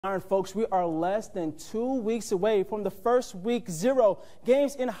Folks, we are less than 2 weeks away from the first week 0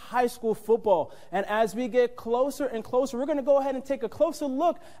 games in high school football. And as we get closer and closer, we're going to go ahead and take a closer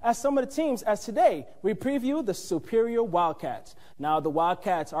look at some of the teams as today we preview the Superior Wildcats. Now, the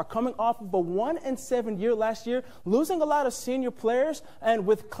Wildcats are coming off of a 1-7 year last year, losing a lot of senior players, and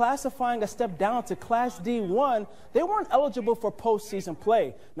with classifying a step down to Class D1, they weren't eligible for postseason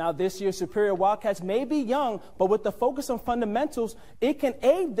play. Now, this year's Superior Wildcats may be young, but with the focus on fundamentals, it can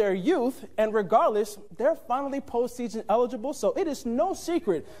aid their youth, and regardless, they're finally postseason eligible, so it is no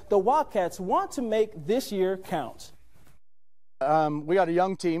secret the Wildcats want to make this year count. We got a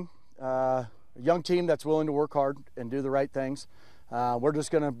young team that's willing to work hard and do the right things. We're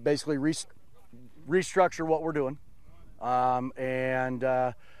just going to basically restructure what we're doing and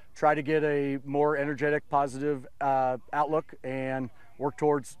try to get a more energetic, positive outlook and work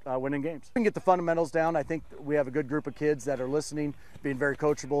towards winning games. We can get the fundamentals down. I think we have a good group of kids that are listening, being very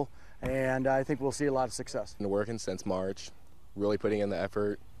coachable, and I think we'll see a lot of success. Been working since March, really putting in the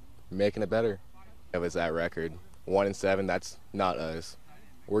effort, making it better. It was that record, 1-7, that's not us.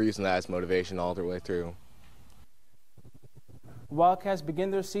 We're using that as motivation all the way through. Wildcats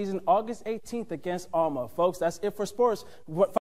begin their season August 18th against Alma. Folks, that's it for sports.